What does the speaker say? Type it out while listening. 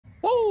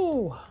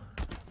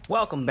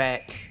Welcome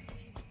back.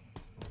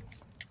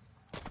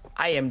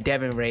 I am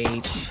Devin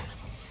Rage,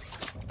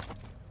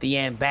 the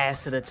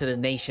ambassador to the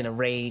nation of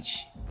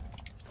rage.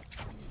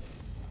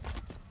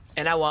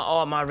 And I want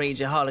all my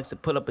rageaholics to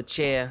pull up a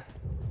chair,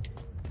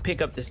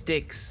 pick up the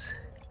sticks,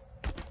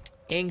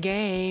 in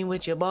game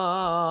with your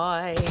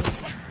boy.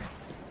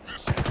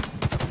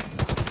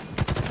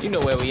 You know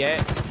where we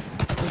at.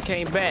 We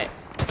came back.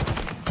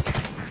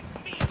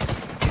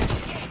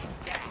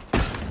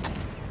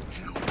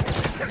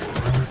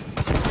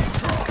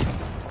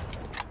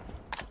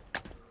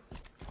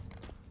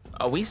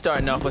 Oh, we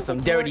starting off with some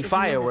dirty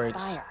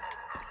fireworks.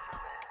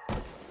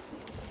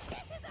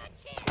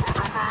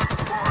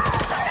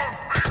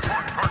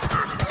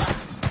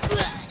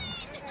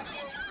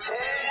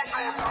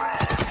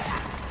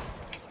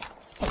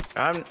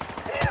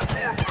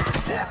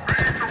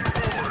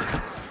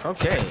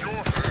 Okay.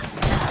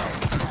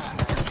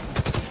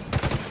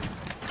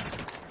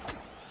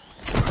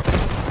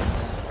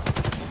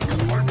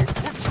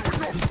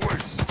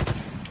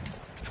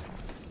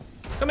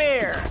 Come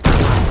here.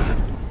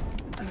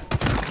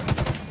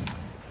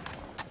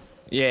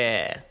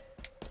 Yeah.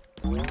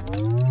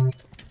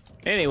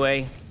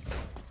 Anyway.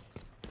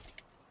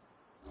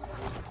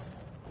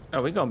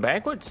 Are we going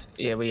backwards?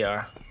 Yeah, we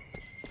are.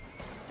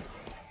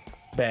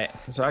 Back.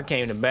 So I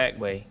came the back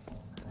way.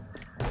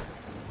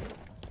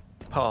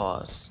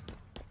 Pause.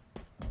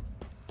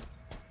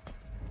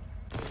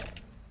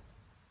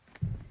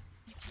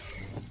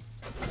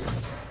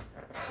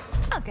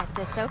 I'll get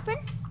this open.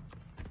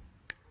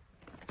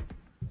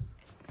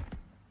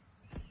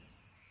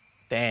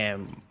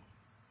 Damn.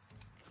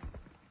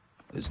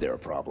 Is there a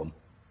problem?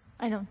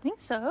 I don't think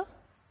so.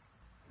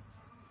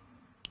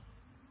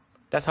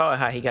 That's hard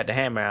how he got the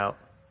hammer out.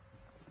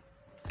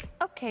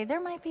 Okay,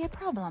 there might be a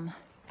problem.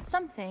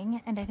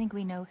 Something, and I think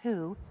we know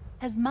who,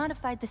 has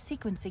modified the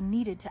sequencing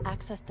needed to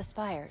access the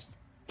spires.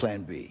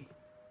 Plan B.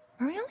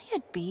 Really a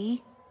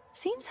B?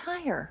 Seems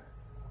higher.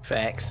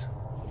 Facts.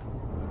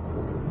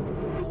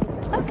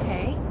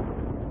 Okay.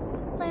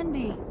 Plan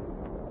B.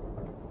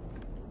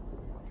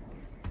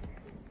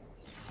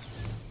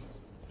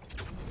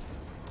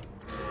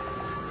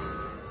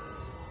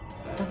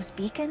 Those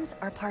beacons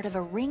are part of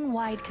a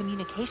ring-wide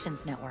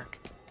communications network.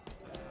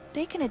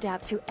 They can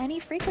adapt to any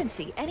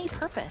frequency, any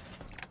purpose.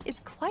 It's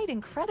quite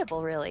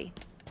incredible, really.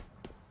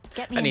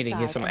 Get me I need inside,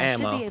 to get some and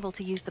ammo. I should be able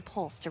to use the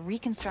pulse to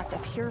reconstruct a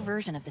pure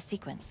version of the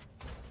sequence.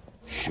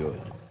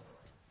 Should.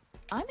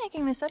 I'm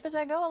making this up as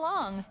I go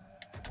along.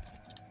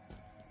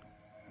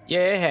 Yeah,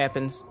 it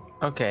happens.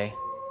 Okay.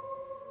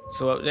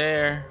 So up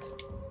there.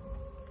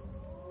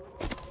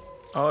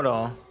 Hold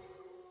on.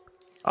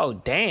 Oh,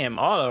 damn.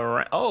 All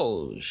around.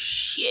 Oh,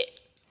 shit.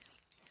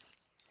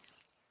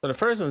 So the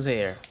first one's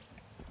here.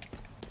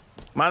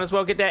 Might as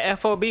well get that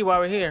FOB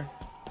while we're here.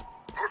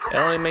 It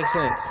only makes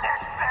sense.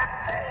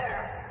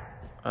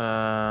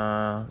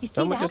 You see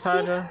done with that, this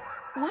Hydra?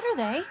 Chief? What are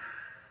they?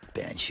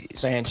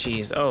 Banshees.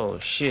 Banshees. Oh,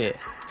 shit.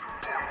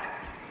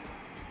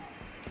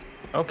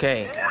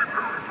 Okay.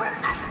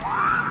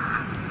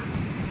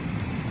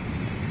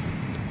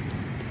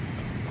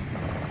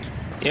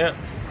 Yep.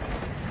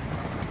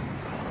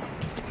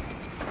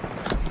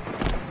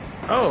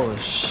 Oh,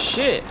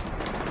 shit.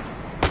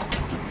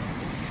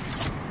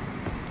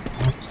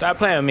 Stop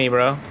playing with me,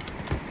 bro.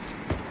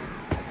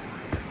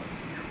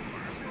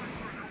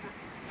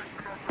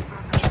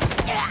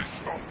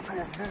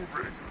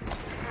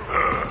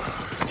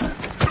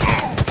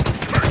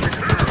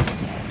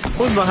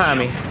 Who's behind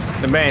me?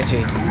 The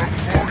Banshee.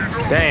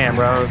 Damn,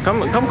 bro.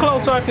 Come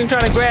close so I can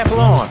try to grapple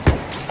on.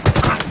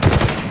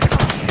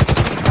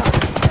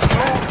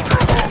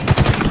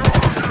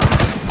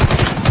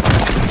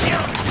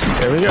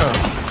 There we go.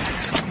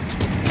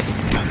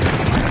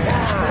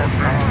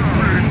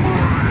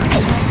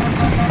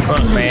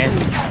 Fuck,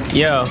 man.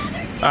 Yo.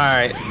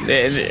 Alright.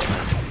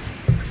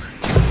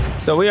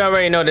 So we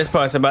already know this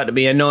part's about to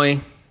be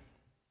annoying.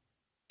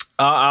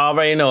 I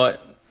already know it.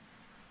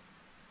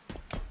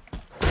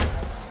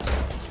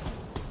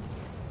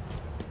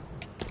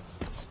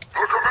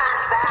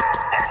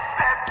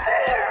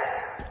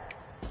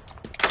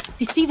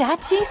 You see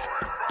that, Chief?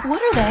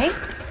 What are they?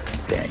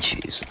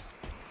 Banshees.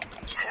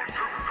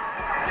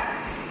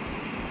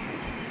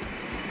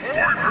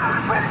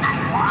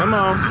 Come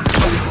on.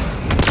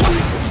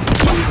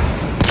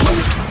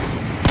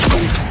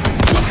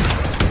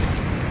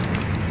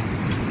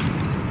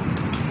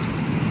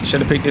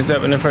 Should have picked this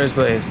up in the first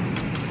place.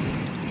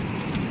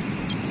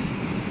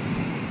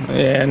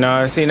 Yeah,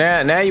 no, see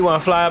now you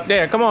want to fly up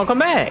there. Come on, come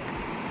back.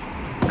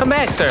 Come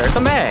back, sir.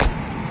 Come back.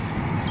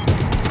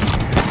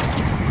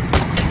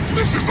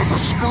 This is a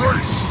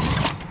disgrace!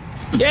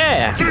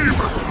 Yeah. Demon!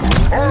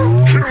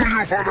 I'll kill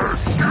you for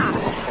this!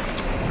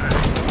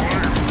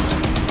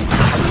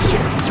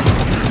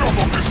 Enough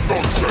of this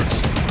nonsense!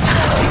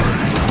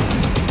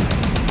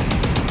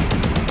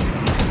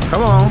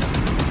 Come on.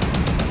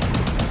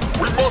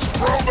 We must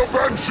ground the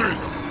Banshee!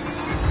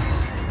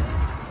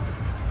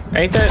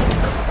 Ain't that?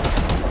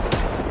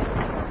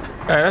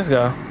 All right, let's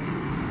go.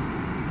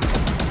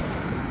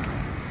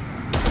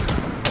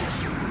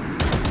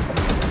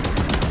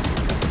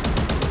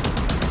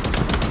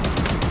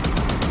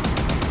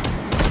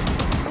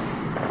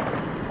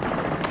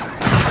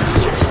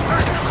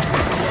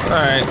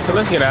 Alright, so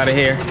let's get out of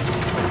here.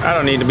 I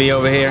don't need to be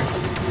over here.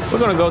 We're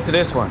gonna go to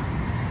this one.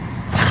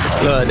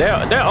 Look,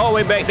 they're all the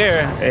way back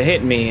there. It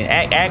hit me.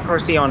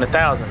 Accuracy on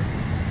 1,000.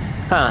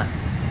 Huh.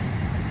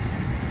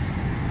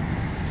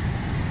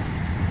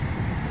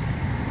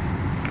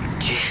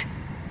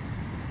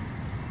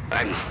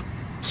 I'm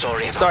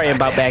sorry. Sorry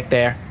about back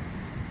there.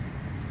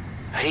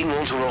 I didn't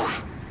want to run,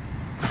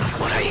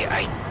 but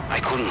I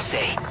couldn't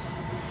stay.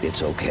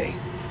 It's okay.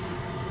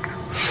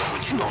 No,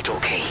 it's not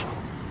okay.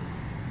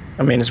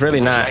 I mean, it's really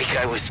not. Like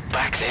I was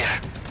back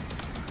there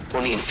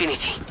on the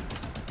Infinity,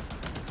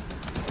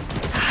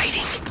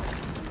 hiding,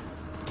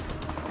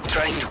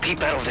 trying to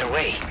keep out of their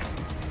way.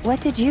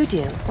 What did you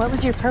do? What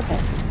was your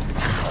purpose?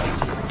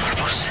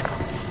 Purpose.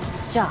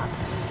 Job.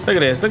 Look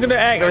at this. Look at the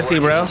accuracy,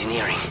 bro.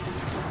 Engineering.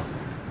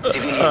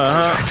 Civilian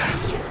contractor.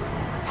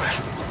 Well,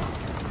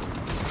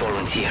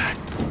 volunteer.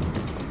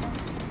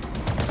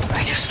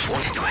 I just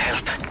wanted to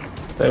help.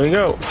 There we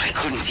go. But I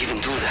couldn't even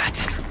do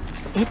that.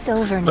 It's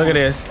over now. Look at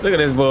this. Look at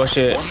this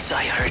bullshit. Once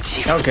I heard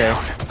Chief was Okay.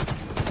 down,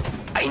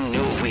 I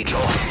knew we'd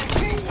lost.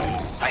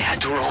 I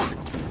had to run.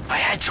 I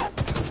had to.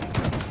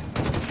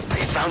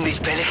 I found this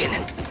pelican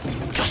and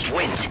just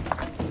went.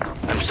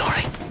 I'm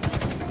sorry.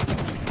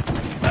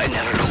 I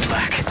never looked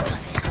back.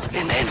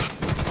 And then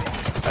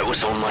I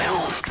was on my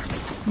own.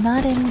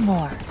 Not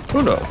anymore.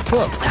 Who the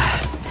fuck?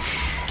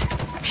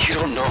 You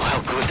don't know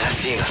how good that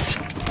feels.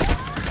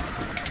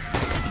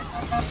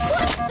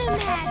 What's the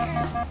matter?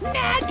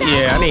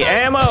 Yeah, I need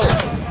ammo.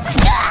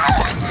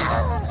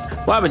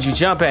 Why would you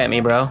jump at me,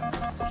 bro?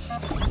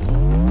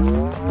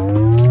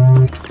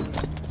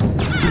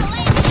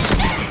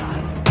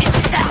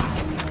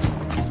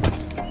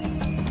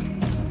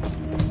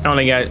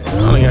 Only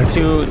got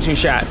two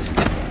shots.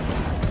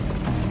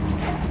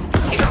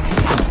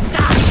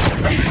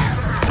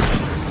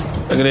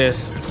 Look at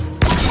this.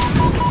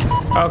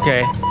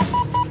 Okay.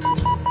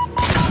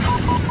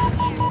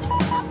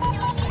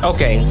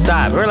 Okay,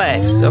 stop.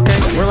 Relax.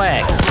 Okay,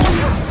 relax.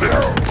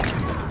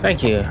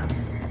 Thank you.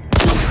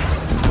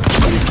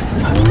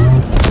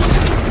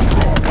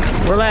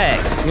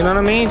 Relax. You know what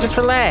I mean? Just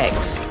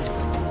relax.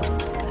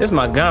 This is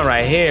my gun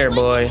right here,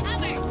 boy.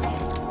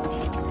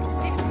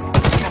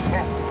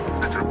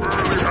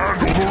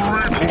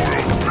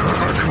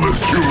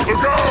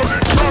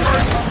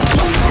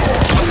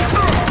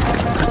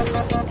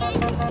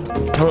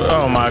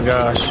 Oh my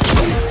gosh.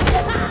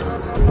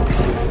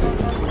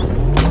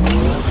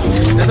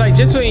 It's like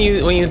just when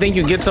you think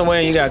you get somewhere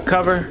and you got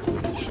cover.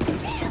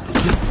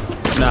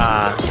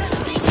 Nah.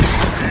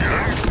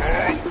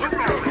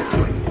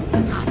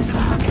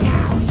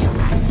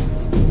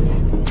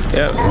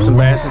 Yep, there's some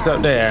bastards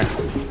up there.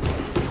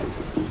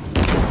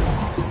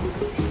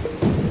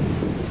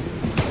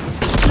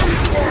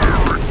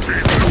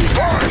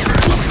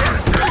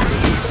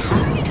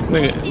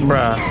 Look at,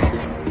 bruh.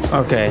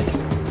 Okay.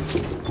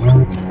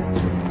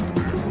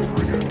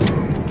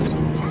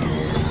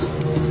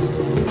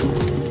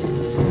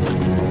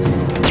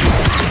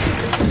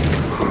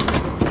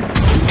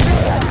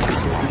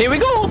 Here we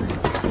go.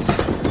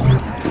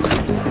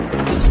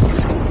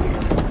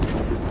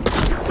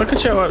 Look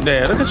at y'all up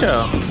there. Look at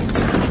y'all.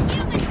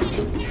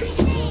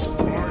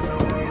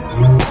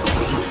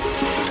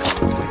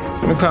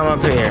 Let me climb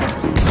up here.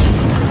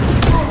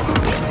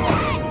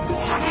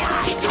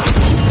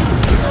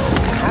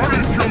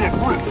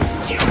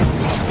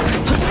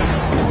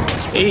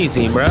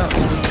 Easy, bro.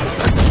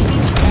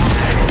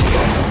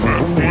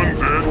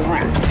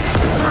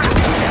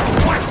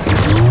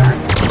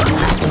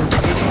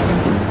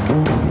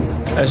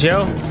 That's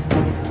yo?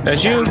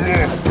 That's you?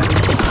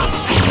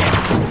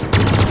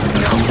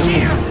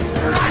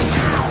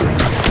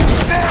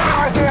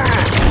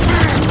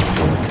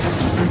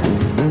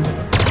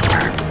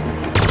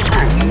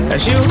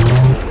 That's you?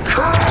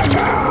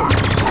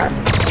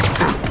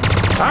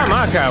 I'm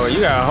a coward. You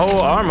got a whole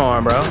armor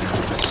on, bro.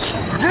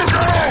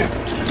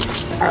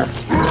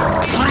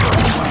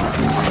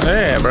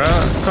 Yeah, bro.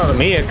 Calling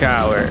me a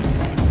coward.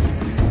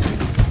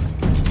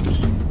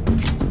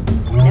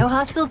 No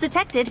hostiles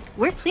detected.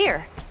 We're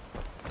clear.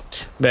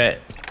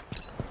 Bet.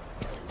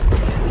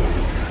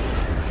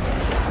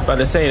 About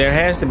to say there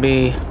has to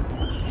be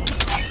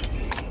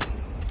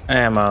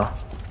ammo.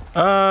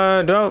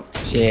 Don't.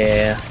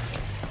 Yeah.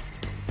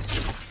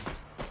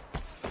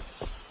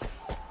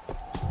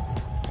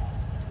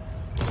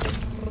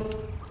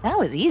 That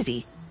was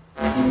easy.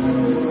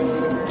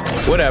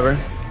 Whatever.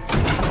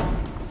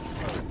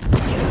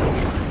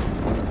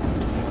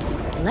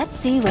 Let's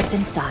see what's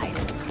inside.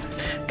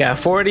 Got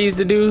 4 of these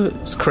to do.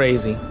 It's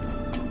crazy.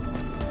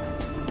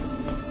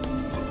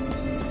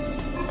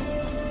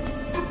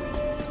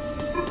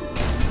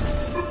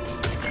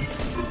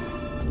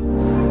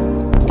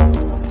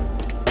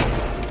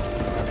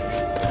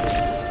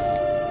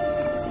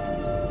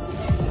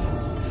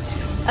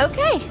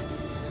 Okay,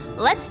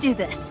 let's do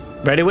this.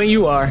 Ready when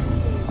you are.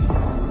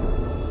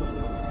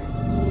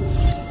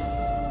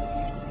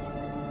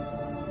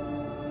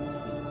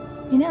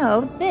 You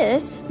know,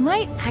 this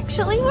might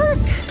actually work.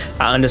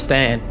 I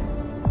understand.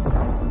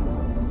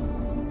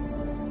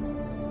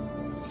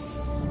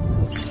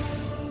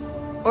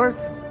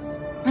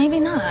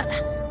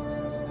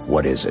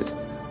 What is it?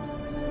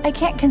 I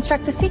can't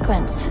construct the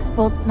sequence.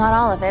 Well, not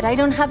all of it. I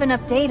don't have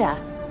enough data.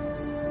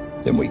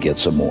 Then we get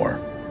some more.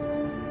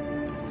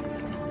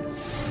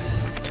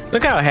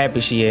 Look how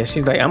happy she is.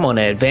 She's like, I'm on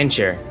an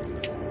adventure.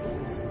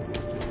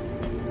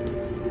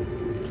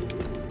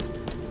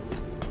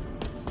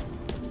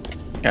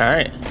 All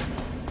right.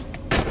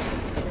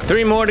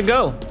 3 more to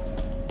go.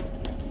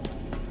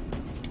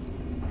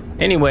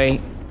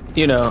 Anyway,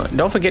 you know,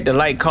 don't forget to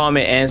like,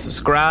 comment, and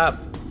subscribe.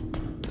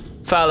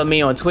 Follow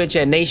me on Twitch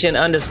at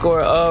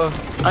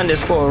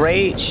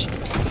nation_of_rage.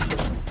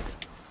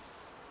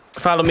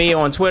 Follow me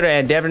on Twitter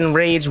at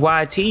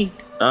DevinRageYT.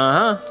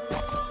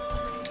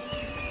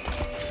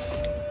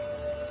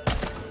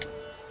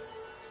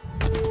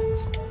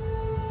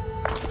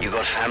 You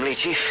got family,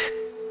 Chief?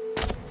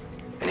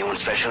 Anyone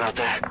special out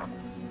there?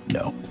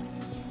 No.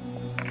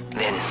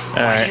 Then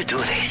why do you do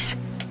this?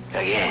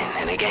 Again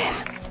and again.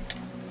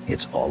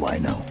 It's all I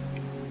know.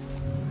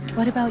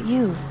 What about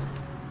you?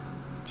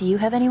 Do you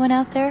have anyone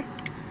out there?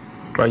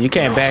 Bro, you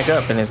can't back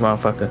up in this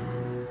motherfucker.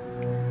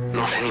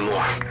 Not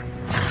anymore.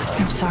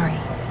 I'm sorry.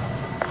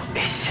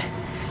 It's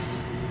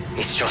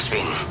just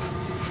been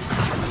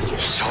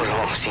so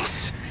long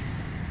since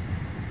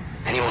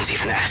anyone's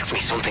even asked me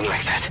something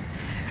like that.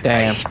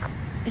 Damn.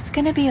 It's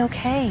gonna be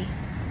okay.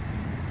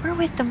 We're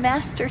with the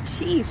Master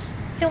Chief.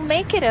 He'll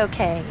make it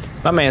okay.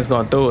 My man's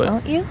going through it.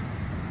 Won't you?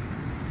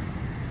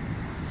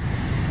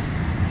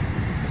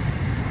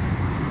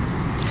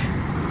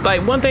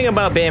 Like, one thing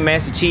about being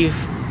Master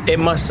Chief, it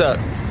must suck.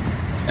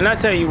 And I'll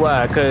tell you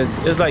why, because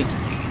it's like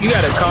you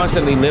gotta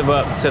constantly live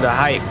up to the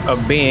hype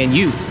of being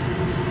you.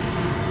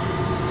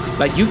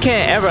 Like, you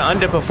can't ever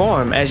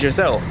underperform as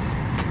yourself.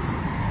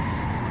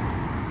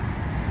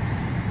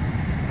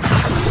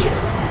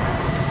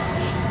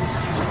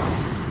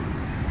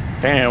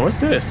 Damn, what's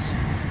this?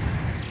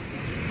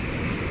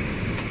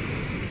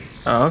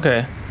 Oh,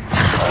 okay.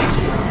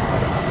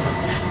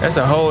 That's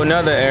a whole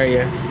nother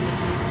area.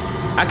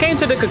 I came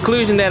to the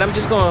conclusion that I'm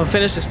just gonna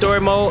finish the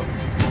story mode,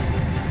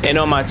 and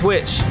on my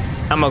Twitch,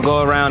 I'm gonna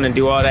go around and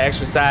do all the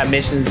extra side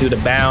missions, do the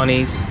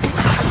bounties.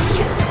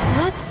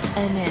 That's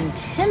an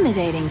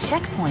intimidating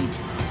checkpoint.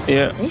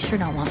 Yeah. They sure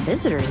don't want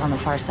visitors on the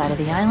far side of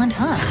the island,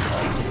 huh?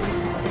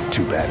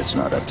 Too bad it's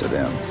not up to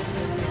them.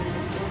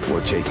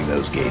 We're taking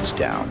those gates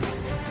down.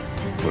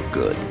 For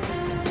good.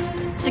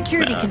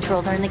 Security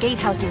controls are in the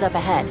gatehouses up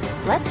ahead.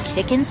 Let's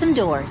kick in some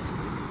doors.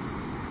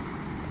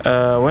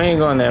 We ain't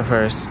going there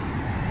first.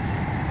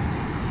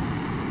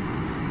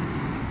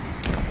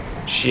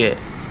 Shit.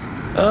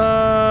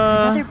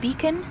 Another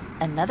beacon,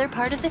 another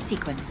part of the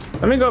sequence.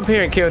 Let me go up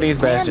here and kill these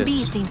Plan bastards.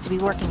 B seems to be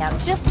working out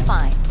just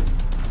fine.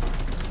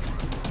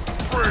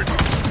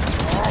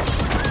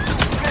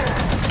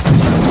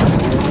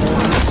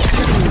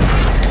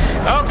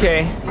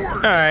 Okay.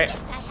 Alright.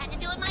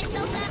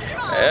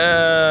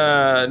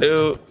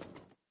 Dude.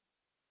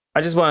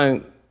 I just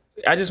want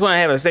to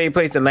have a safe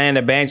place to land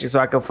a Banshee so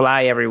I can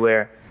fly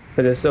everywhere.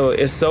 Because it's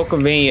so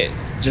convenient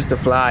just to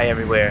fly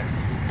everywhere.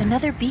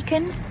 Another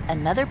beacon,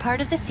 another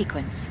part of the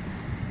sequence.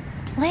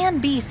 Plan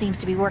B seems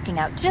to be working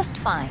out just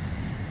fine.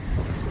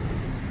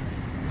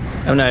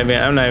 I'm not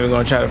even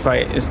gonna try to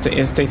fight.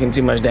 It's taking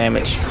too much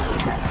damage.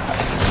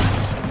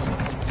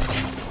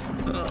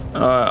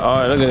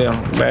 Alright, look at him,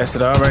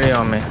 bastard already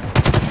on me.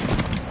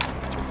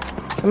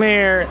 Come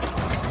here.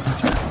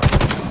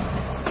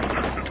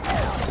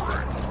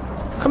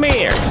 Come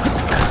here.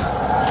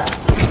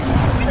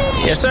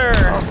 Yes, sir.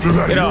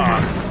 Get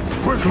off.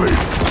 Quickly.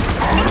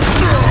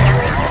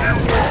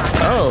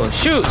 Oh,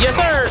 shoot. Yes,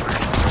 sir.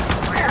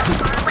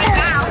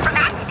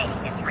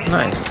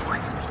 Nice.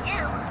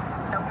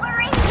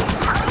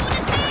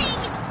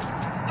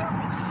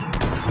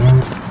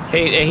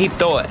 He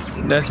thought.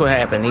 That's what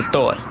happened. He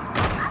thought.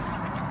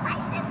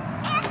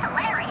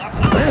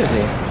 Where is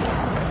he?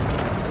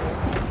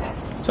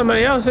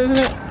 Somebody else, isn't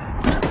it?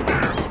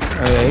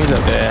 Oh yeah, he's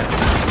up there.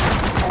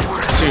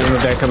 Shoot him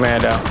with that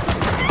commando.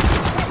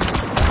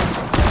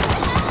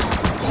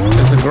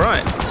 It's a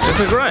grunt. It's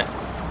a grunt.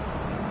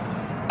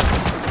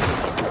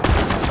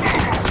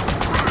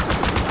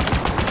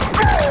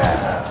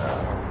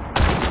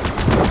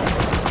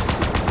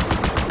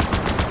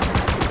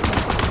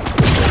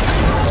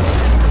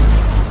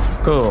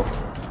 Cool.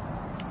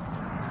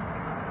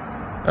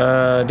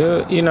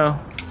 Dude, you know.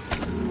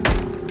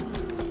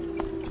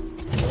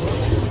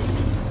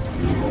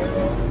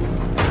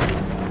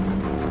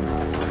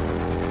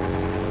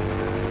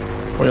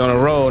 We're on a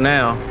roll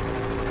now.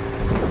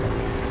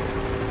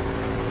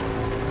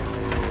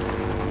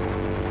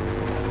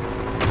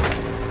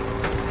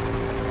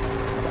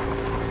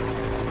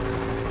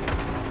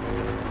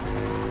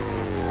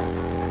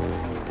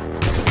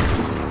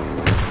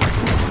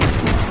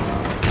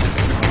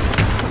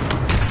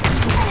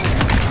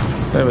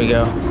 There we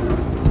go.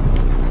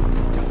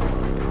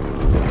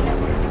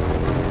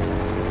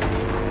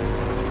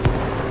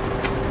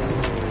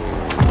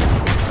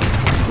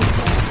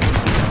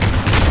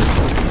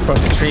 From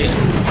the tree.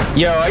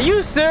 Yo, are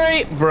you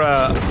serious?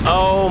 Bruh.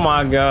 Oh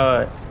my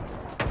god.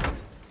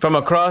 From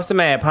across the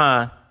map,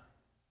 huh?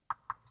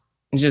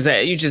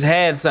 You just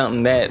had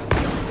something that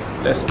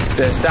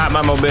stopped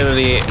my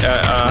mobility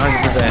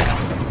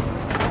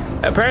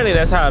 100%. Apparently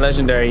that's how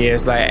legendary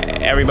is. Like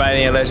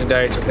everybody in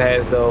legendary just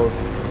has those,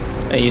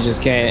 and you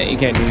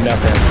can't do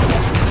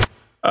nothing.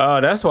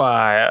 Oh, that's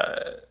why.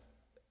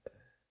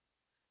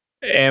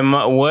 And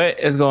what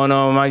is going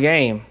on with my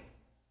game?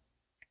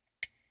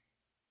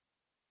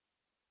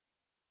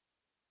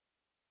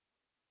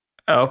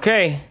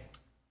 Okay.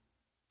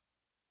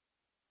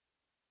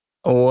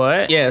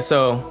 What? Yeah,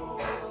 so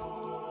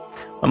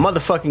my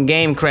motherfucking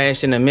game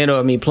crashed in the middle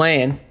of me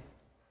playing.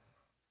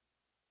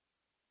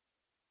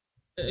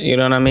 You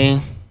know what I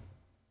mean?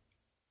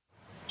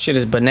 Shit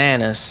is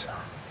bananas.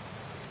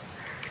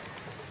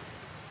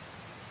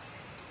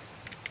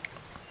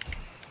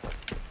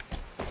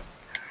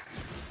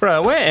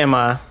 Bruh, where am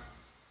I?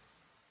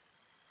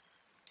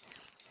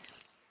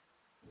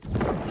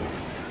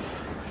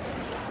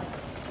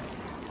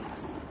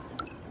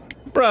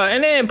 Bruh,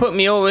 and then put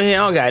me over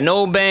here. I don't got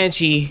no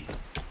Banshee.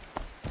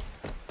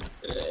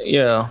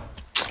 Yo.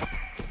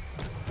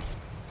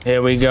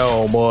 Here we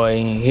go,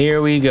 boy. Here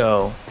we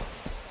go.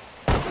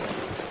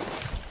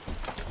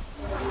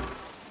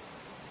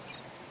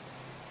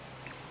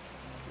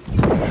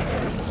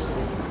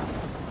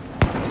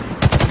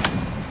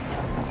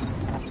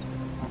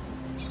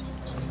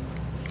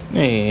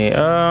 Hey,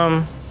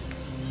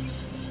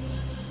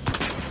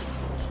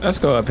 let's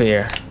go up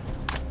here.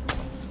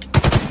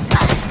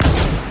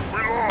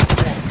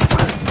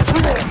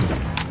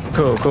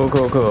 Cool. Come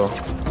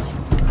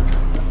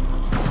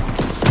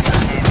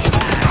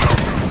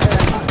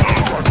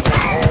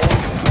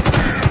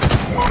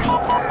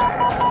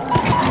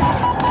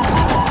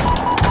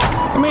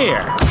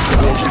here.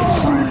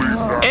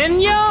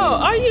 And yo,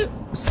 are you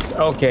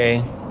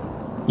okay?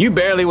 You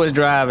barely was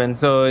driving,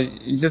 so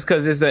just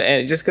cause it's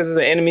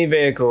an enemy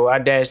vehicle, I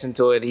dashed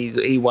into it.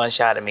 He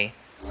one-shotted me.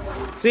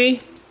 See?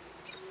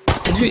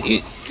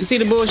 You see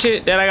the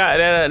bullshit that I got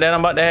that I'm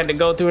about to have to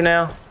go through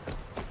now?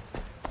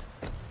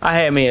 I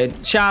had me a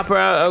chopper.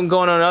 I'm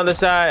going on the other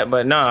side,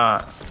 but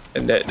nah,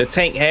 the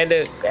tank had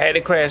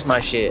to crash my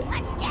shit.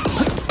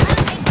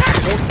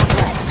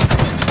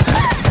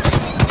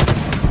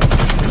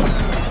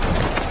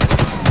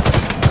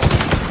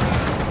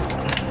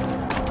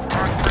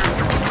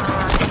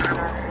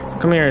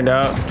 Come here,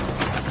 dog.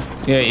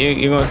 Yeah,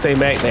 you're gonna stay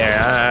back there.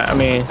 I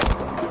mean.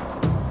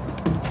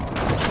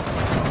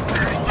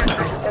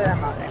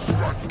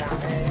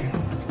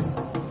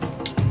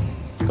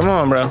 Come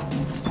on, bro.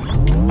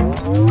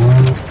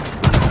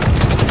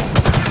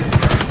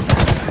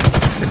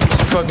 It's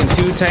fucking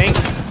 2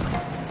 tanks.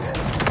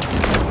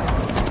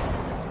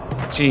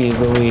 Jeez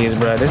Louise,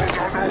 bro. This.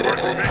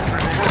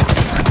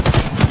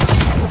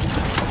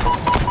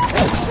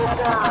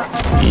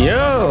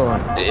 Yo,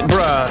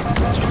 bruh.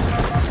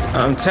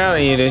 I'm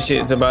telling you, this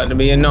shit's about to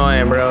be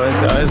annoying, bro.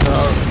 It's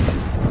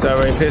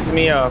already pissing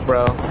me off,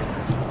 bro.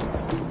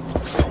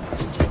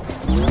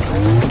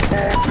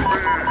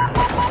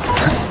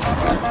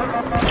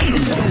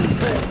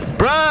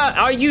 Bruh,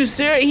 are you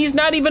serious? He's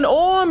not even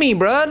on me,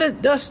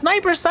 bruh. The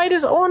sniper sight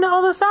is on the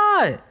other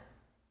side.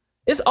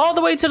 It's all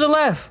the way to the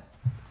left.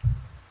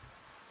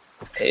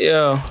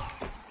 Yo.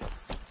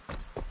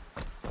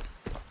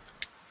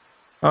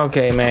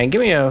 Okay, man,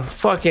 give me a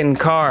fucking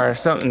car or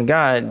something.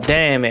 God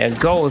damn it, a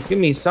ghost. Give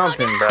me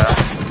something, bro.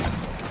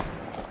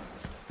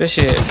 This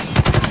shit.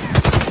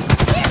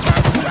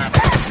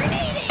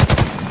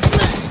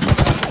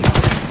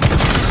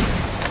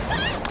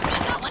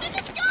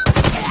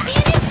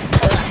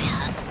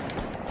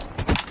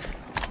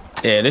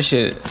 Yeah, this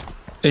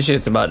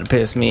shit's about to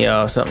piss me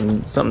off.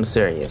 Something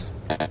serious.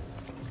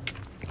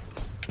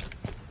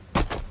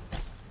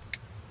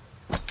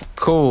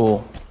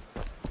 Cool.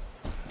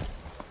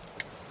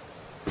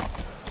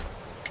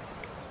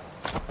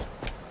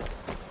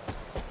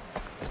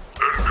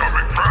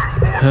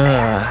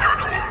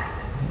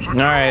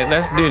 Alright,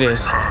 let's do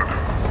this.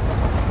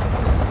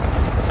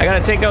 I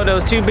gotta take out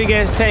those 2 big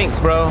ass tanks,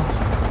 bro.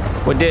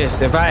 With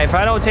this. If I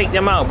don't take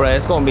them out, bro,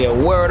 it's gonna be a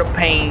world of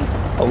pain,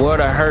 a world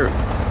of hurt,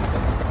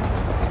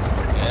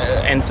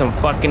 and some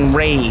fucking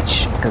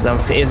rage. Cause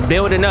it's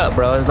building up,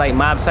 bro. It's like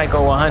Mob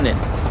Psycho 100.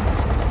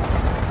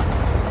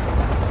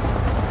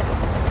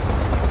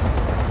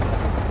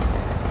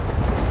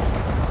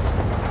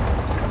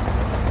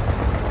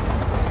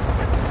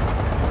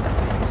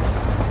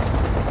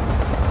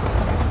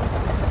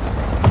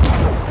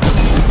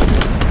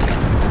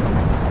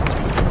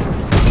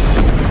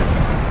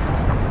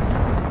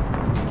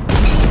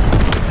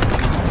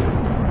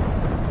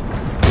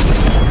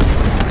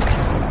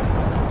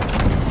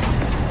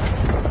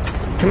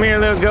 Come here,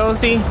 little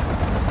ghosty.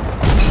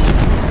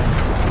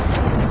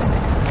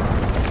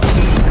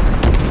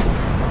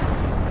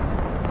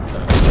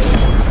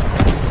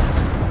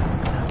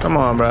 Come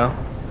on, bro.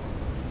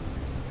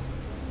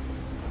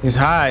 He's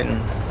hiding.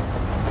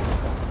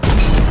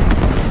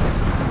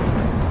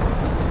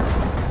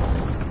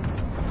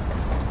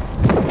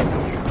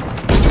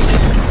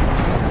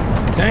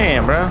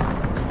 Damn, bro.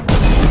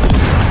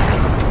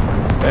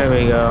 There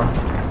we go.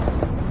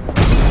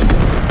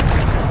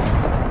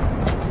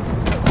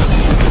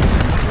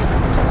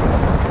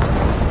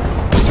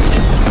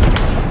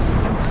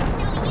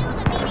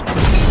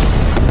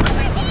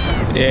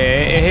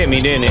 me,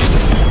 didn't it?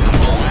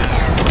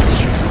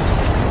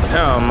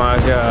 Oh my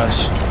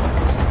gosh.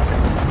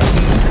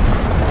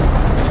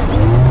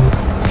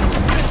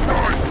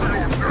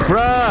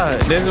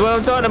 Bruh, this is what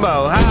I'm talking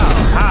about.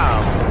 How?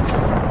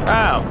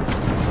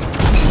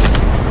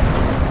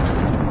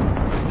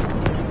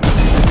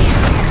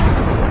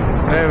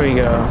 There we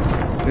go.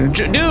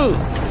 Dude,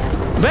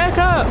 back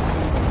up.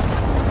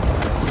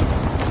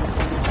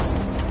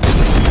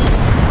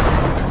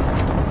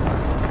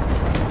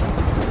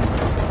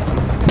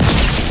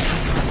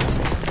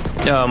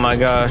 Oh my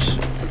gosh.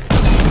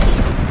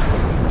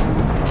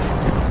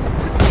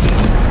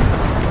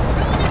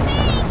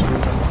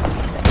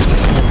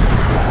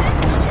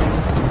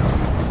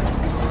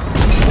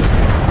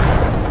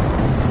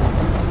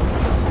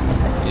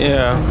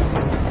 Yeah.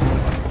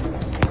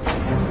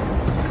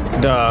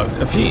 Dog,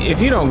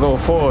 if you don't go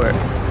for it.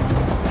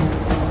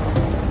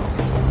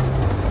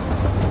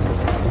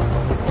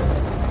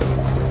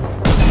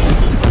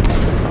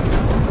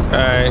 All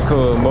right,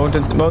 cool.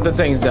 Both the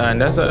things done.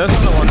 That's all I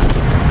wanted.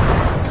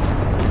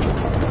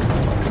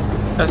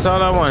 That's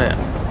all I wanted.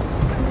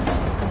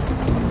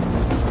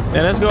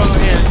 And let's go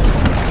ahead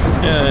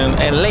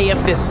and lay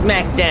up this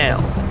smack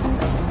down.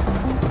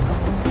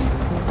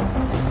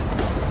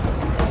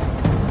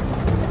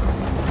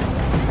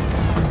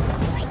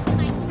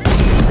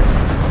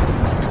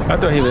 I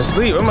thought he was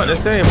asleep. I'm about to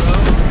say, bro.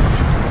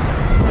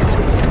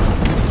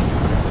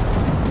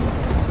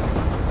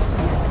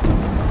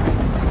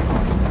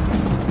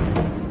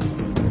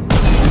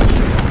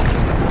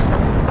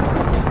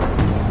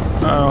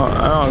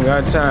 I don't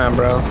got time,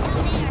 bro.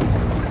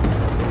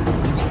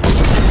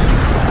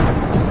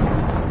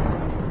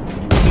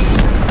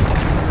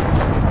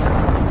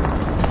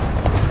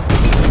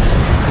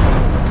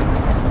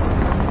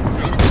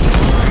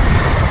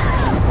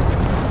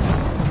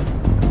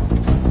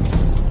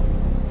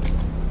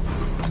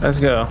 Let's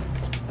go.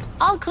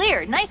 All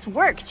clear. Nice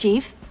work,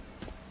 Chief.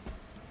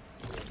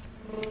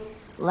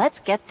 Let's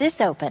get this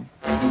open.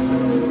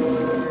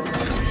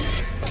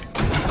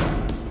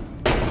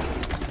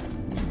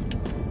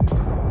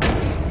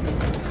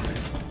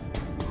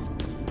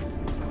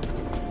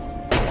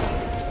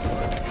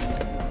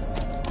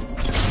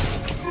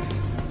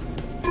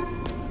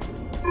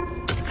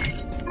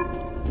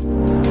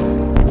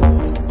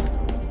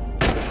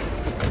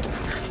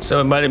 So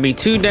it might be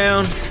 2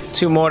 down,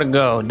 2 more to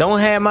go. Don't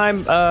have my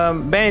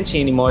Banshee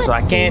anymore, so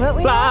I can't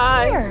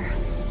fly.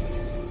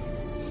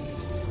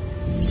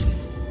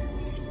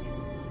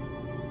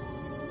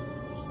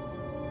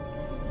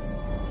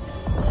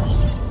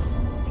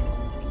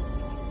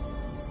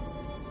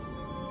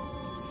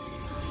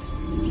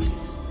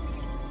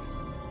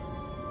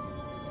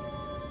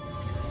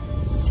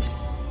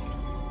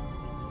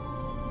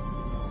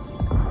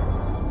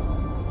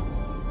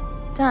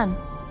 Done.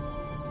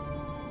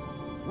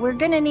 We're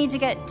gonna need to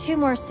get 2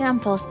 more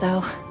samples,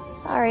 though.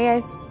 Sorry,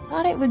 I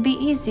thought it would be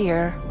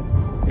easier.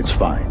 It's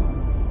fine.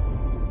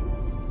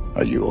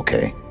 Are you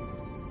okay?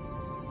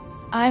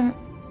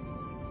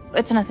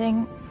 It's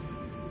nothing.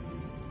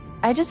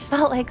 I just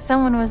felt like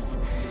someone was,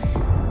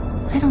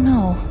 I don't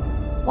know,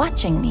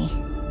 watching me.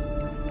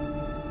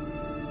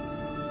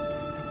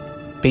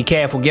 Be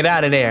careful, get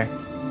out of there.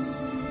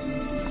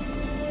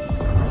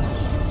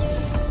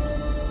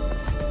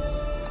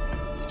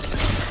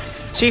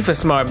 Chief a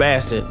smart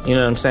bastard, you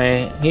know what I'm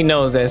saying? He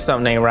knows that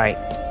something ain't right.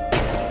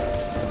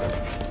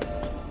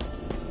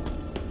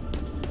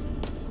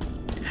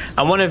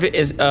 I wonder if it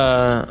is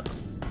that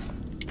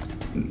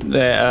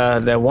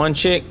one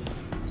chick,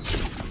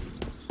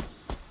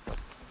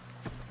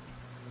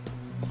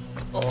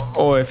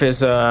 or if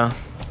it's that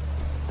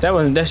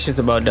shit's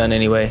about done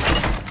anyway.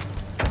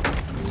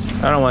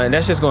 I don't want it.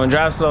 That's just gonna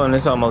drive slow and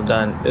it's almost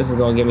done. This is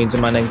gonna get me to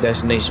my next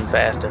destination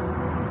faster.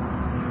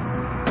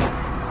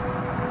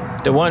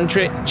 The one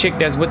chick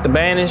that's with the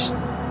banish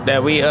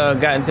that we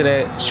got into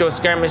that short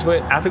skirmish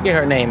with, I forget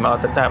her name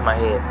off the top of my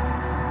head.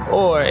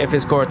 Or if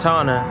it's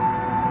Cortana,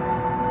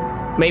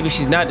 maybe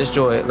she's not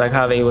destroyed like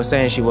how they were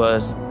saying she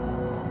was.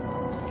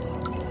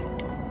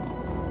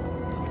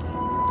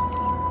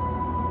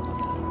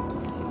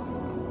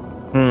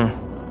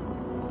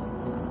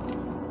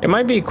 It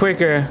might be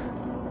quicker.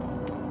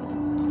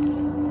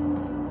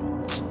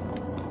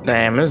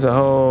 Damn, there's a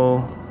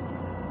whole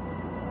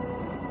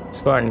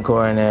Spartan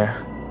core in there.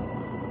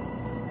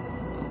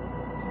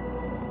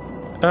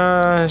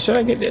 Should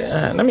I get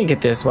let me get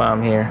this while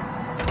I'm here.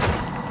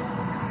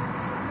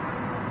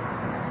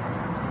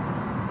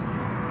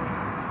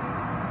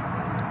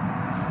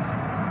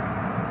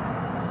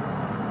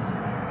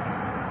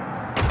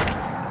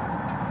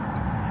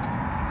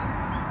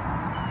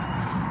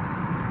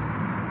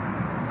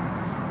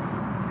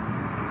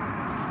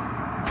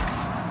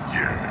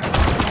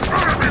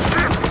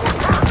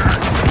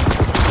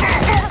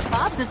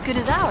 Bob's as good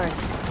as ours,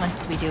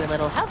 once we do a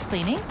little house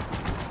cleaning.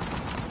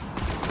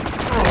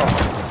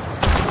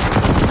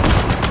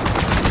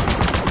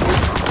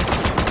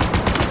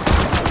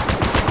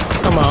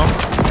 Come on.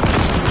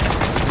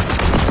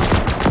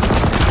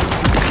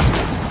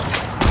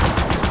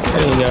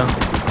 There you go.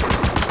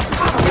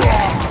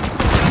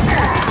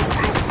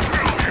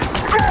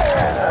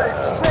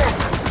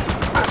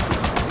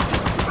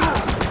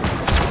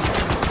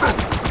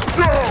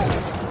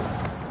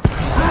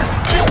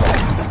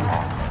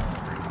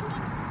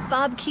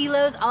 fob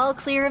kilos all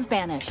clear of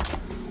banished.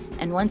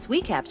 And once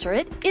we capture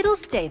it, it'll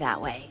stay that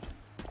way.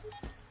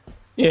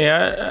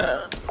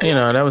 Yeah, you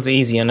know, that was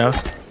easy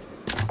enough.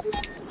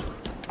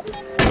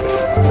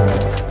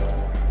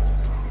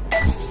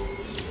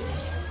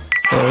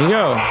 There we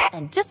go.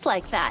 And just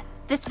like that,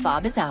 this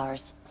fob is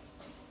ours.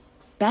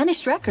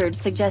 Banished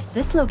records suggest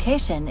this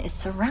location is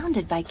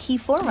surrounded by key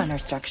Forerunner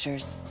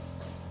structures.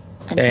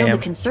 Until Damn. the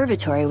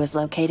conservatory was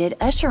located,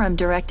 Escharum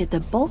directed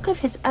the bulk of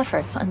his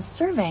efforts on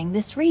surveying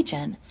this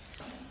region.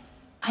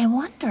 I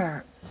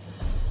wonder,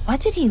 what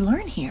did he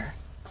learn here?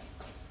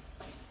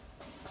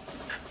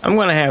 I'm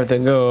gonna have to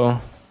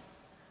go.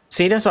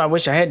 See, that's why I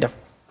wish I had the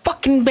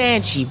fucking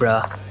Banshee,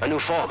 bruh. A new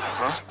fob,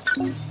 huh?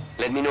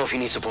 Let me know if you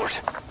need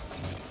support.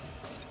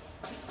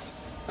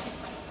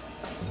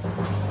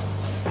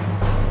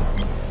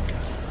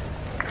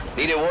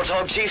 Need a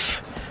warthog,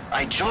 Chief?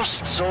 I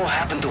just so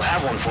happen to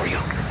have one for you.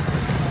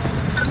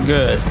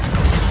 Good.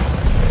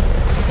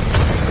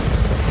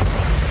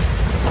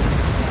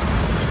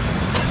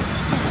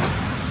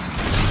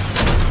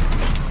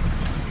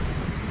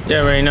 You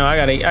already know I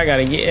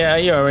gotta get. Yeah,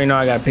 you already know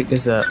I gotta pick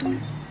this up.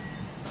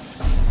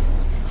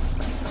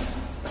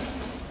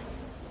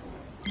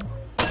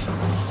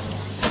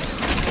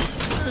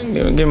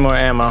 Give more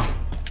ammo.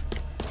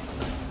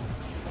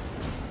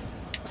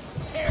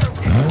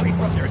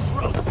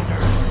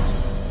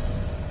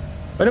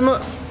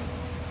 What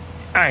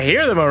I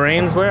hear the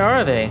Marines. Where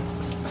are they?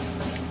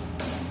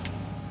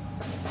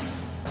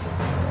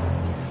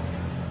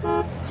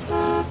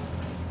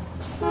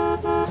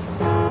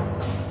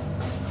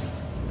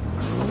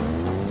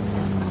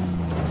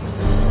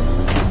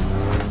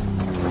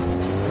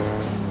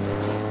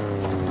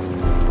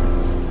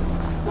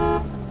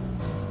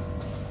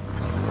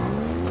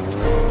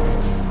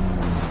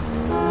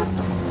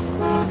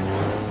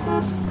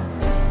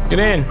 Get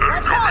in.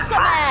 Let's haul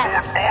some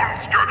ass!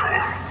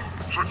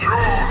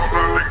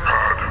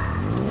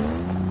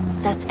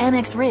 That's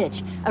Annex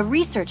Ridge, a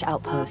research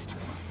outpost.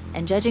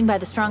 And judging by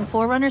the strong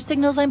Forerunner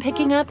signals I'm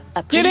picking up,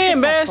 a pretty Get in,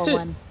 successful bastard.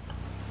 one.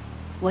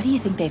 What do you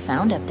think they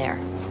found up there?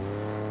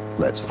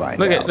 Let's find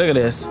Look out. at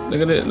this.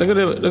 Look at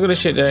the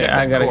shit that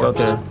I gotta go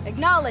through.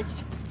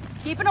 Acknowledged.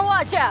 Keeping a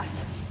watch out.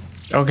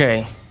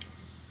 Okay.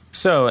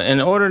 So in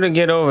order to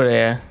get over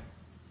there,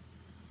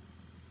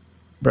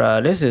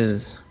 bruh, this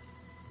is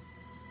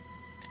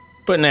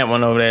putting that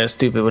one over there is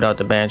stupid without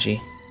the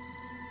Banshee.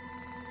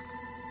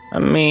 I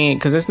mean,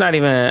 cause it's not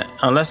even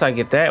unless I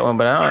get that one,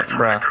 but I don't,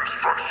 bruh.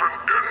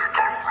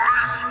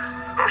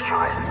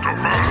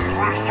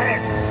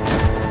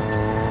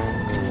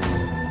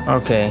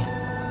 Okay,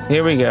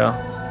 here we go.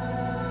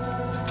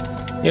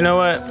 You know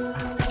what?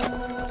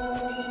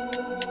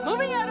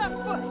 Moving out on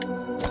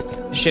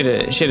foot. Shit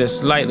is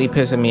slightly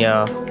pissing me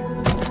off.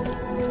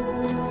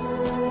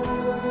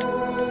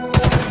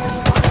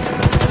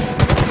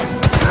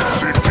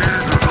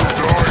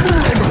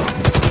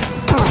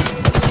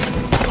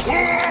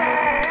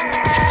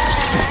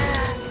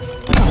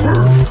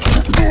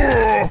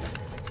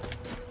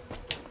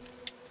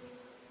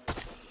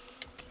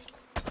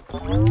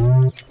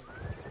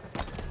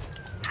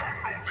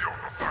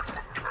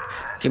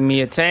 Give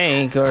me a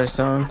tank or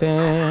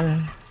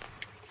something.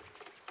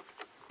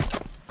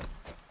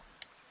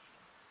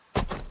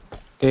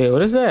 Hey,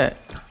 what is that?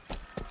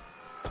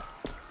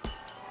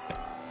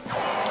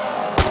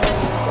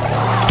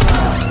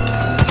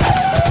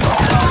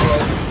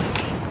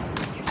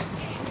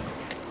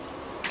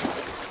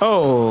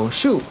 Oh,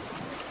 shoot.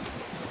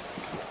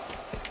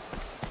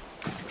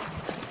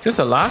 Is this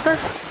a locker?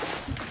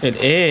 It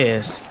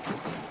is.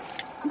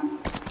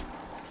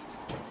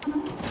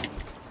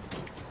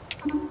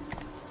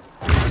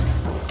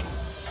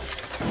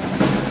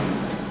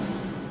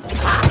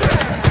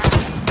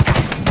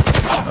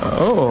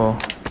 Oh.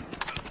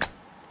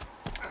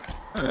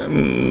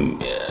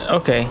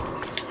 Okay.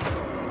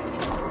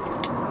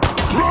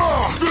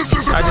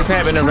 I just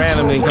happened to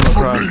randomly come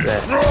across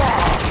that.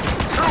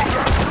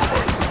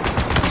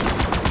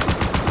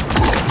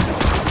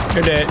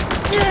 You're dead.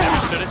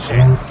 Stood a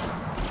chance.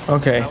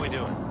 Okay. How we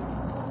doing?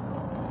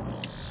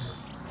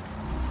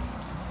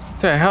 What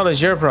the hell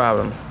is your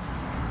problem?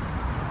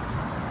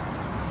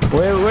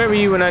 Where were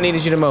you when I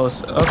needed you the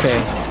most? Okay.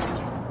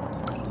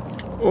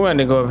 We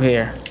wanted to go up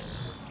here.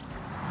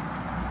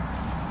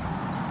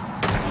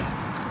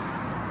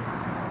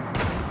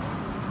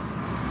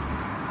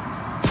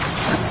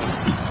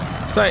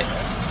 Sight.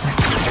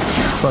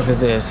 Fuck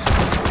is this?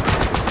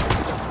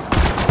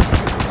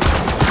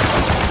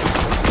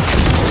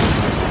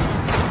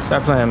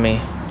 Stop playing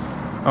me.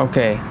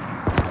 Okay.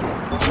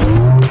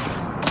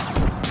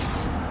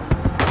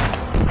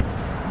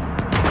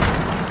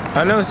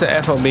 I know it's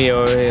a FOB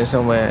over here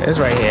somewhere. It's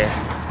right here.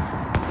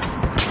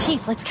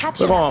 Chief, let's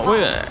capture We're that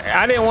going. fob.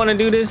 I didn't want to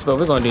do this, but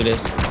we're gonna do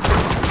this.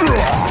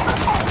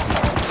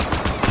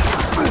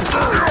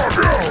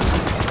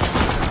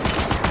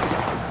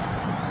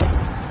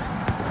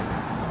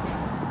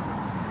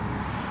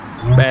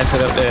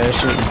 Bastard up there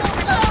shooting.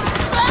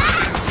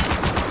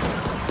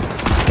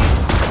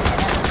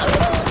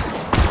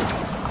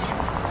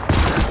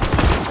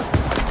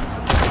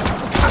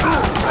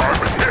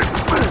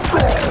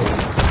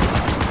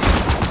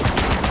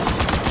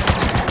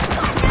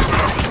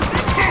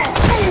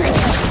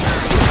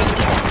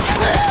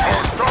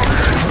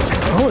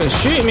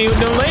 shooting me with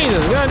them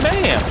lasers. God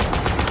damn.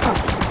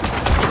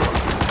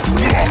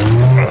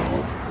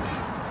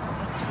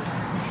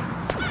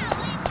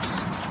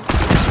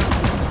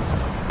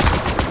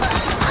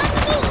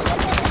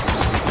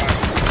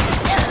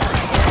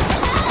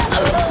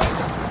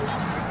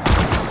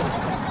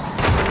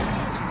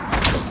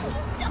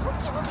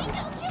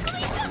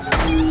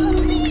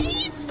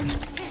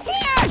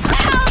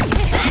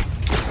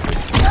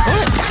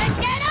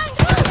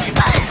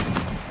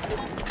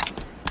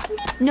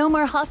 No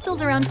more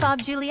hostiles around Fob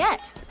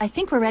Juliet. I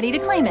think we're ready to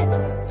claim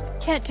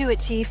it. Can't do it,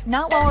 Chief.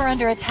 Not while we're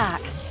under attack.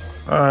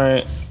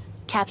 Alright.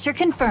 Capture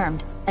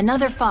confirmed.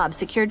 Another fob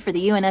secured for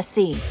the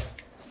UNSC.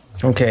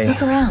 Okay.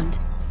 Look around.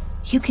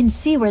 You can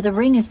see where the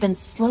ring has been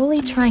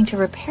slowly trying to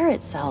repair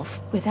itself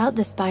without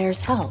the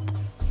Spire's help.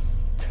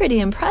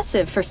 Pretty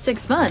impressive for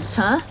 6 months,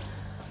 huh?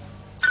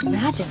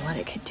 Imagine what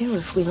it could do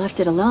if we left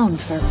it alone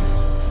for,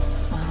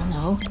 I don't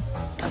know,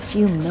 a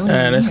few million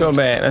years. Let's go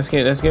back. Let's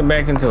get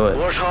back into it.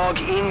 Warthog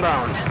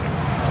inbound.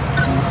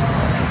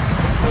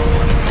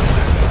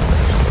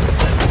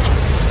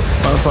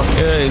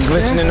 Motherfucker,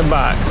 glitching in the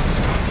box.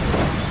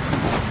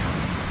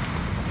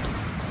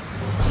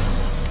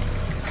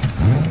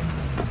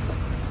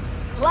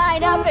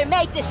 Line up and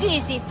make this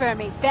easy for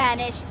me,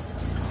 Banished.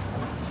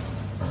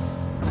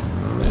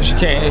 She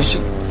can't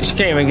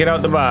even get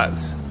out the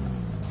box.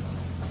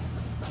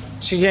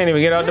 She can't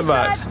even get out the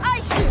box. I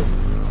shoot.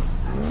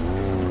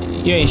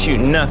 You ain't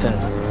shooting nothing.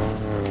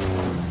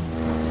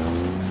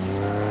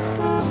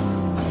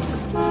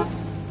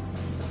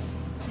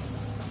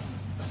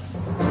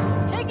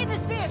 Taking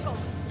this vehicle.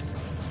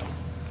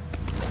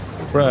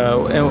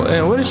 Bro,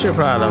 and what is your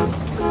problem?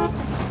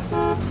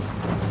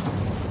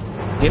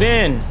 Get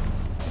in.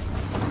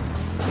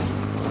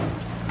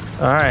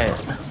 All right.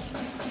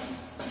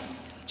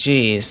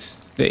 Jeez,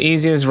 the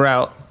easiest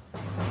route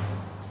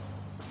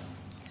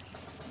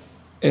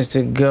is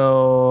to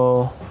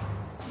go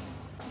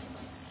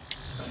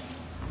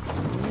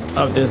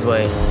up this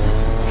way.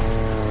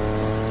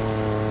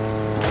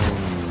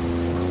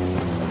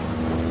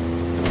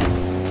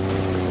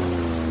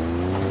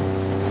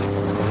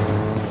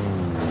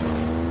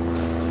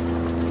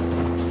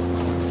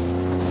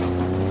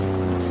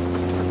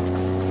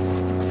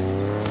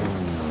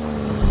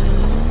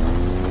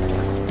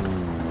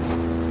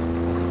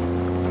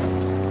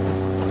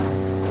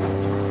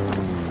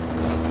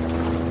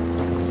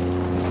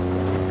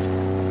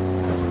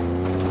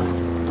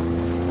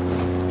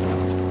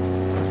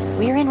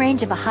 We're in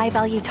range of a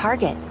high-value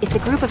target. It's a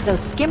group of those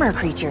skimmer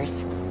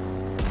creatures.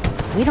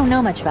 We don't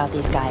know much about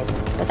these guys,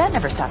 but that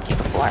never stopped you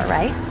before,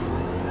 right?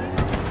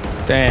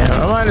 Damn,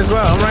 I might as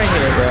well. I'm right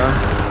here, bro.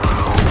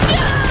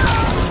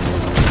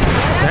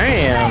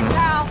 Damn.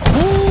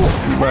 Woo,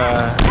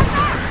 bruh.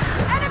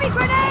 Enemy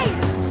grenade!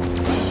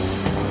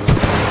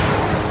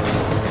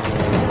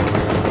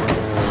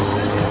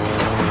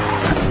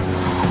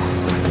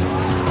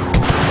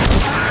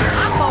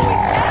 I'm going to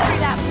bury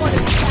that one of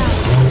you.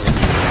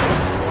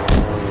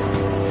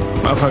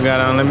 Motherfucker got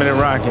unlimited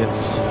rockets.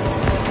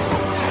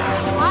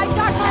 I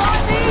got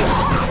the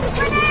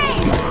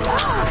grenade!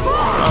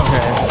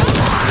 Okay.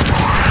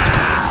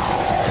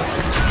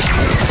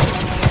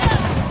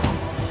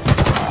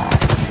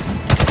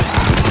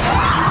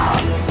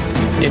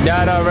 You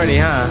died already,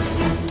 huh?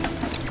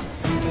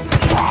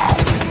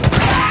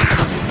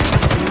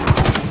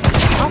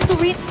 Also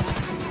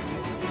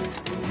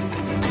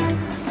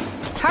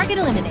target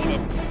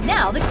eliminated.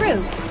 Now the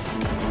crew.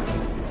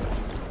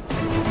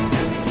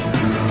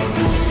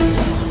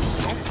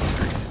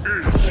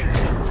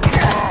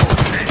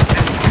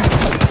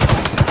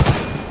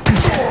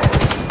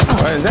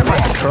 Is that my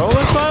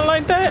controller sliding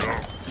like that?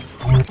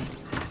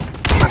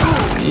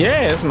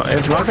 Yeah, it's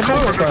my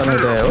controller sliding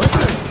like that.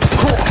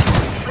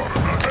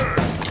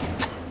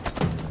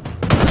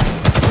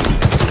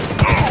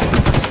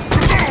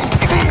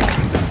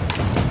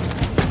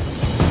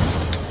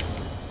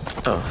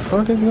 What the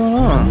fuck is going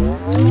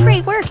on?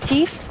 Great work,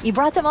 Chief. You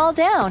brought them all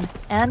down.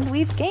 And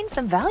we've gained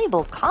some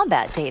valuable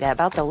combat data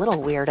about the little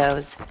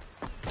weirdos.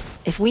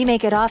 If we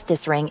make it off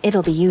this ring,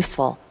 it'll be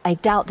useful. I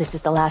doubt this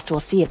is the last we'll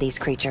see of these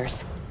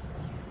creatures.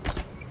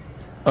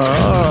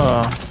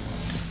 Oh.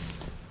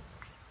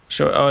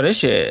 Sure. Oh, this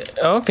shit.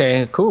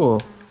 Okay,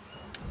 cool.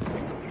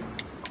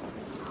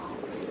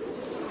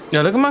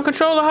 Yo, look at my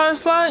controller, how it's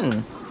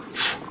sliding.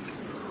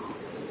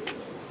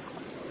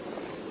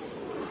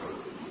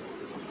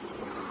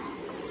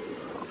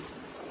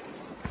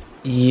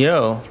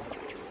 Yo.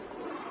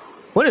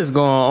 What is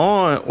going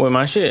on with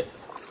my shit?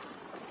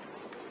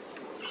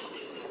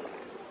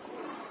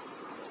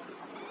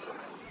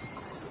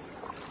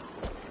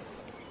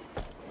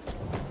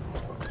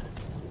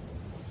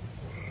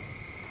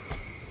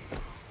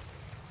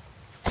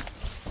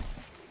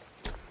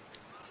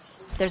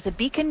 There's a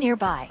beacon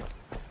nearby.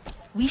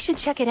 We should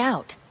check it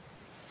out.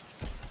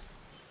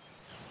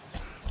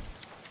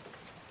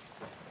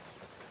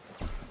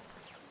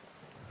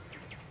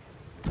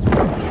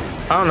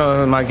 I don't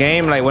know, in my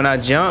game, like when I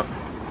jump,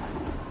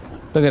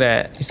 look at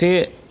that. You see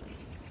it?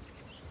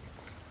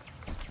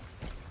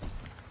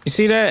 You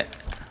see that?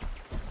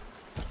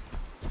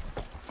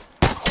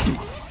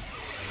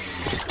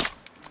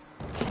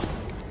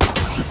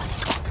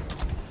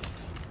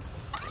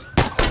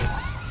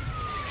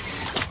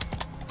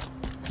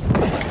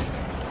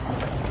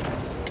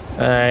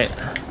 Alright.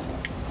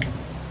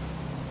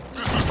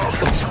 This is how you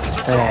choose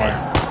to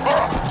die.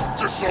 Ah,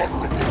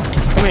 dishonorable.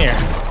 Come here.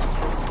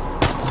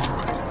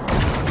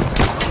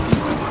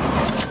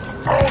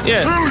 I'll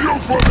Yes. kill you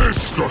for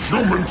this, the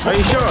human. Are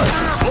you sure?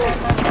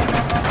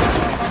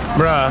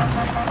 Bruh.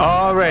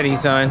 Already,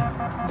 son.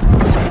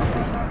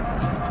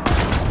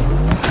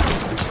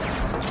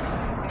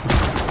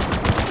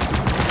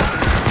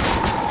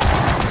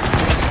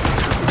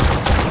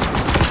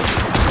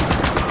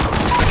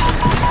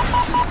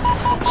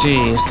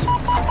 Jeez.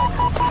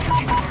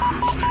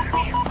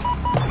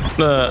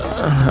 Look.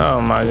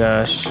 Oh my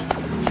gosh.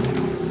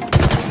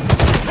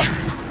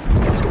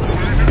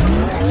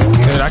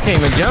 Dude, I can't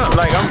even jump.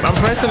 Like I'm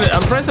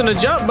pressing the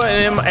jump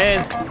button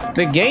and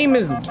the game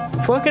is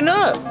fucking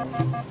up.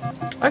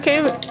 I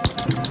can't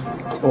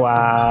even.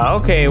 Wow.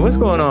 Okay, what's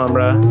going on,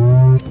 bro?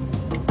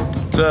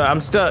 Look, I'm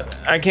stuck.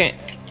 I can't.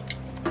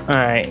 All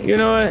right. You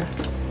know what?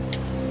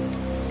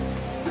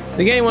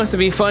 The game wants to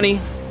be funny.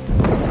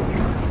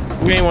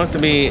 The game wants to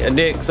be a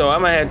dick, so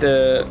I'm gonna have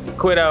to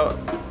quit out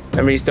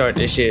and restart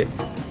this shit.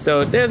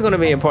 So there's gonna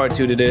be a part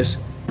 2 to this.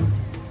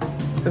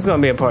 There's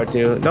gonna be a part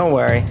 2. Don't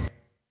worry.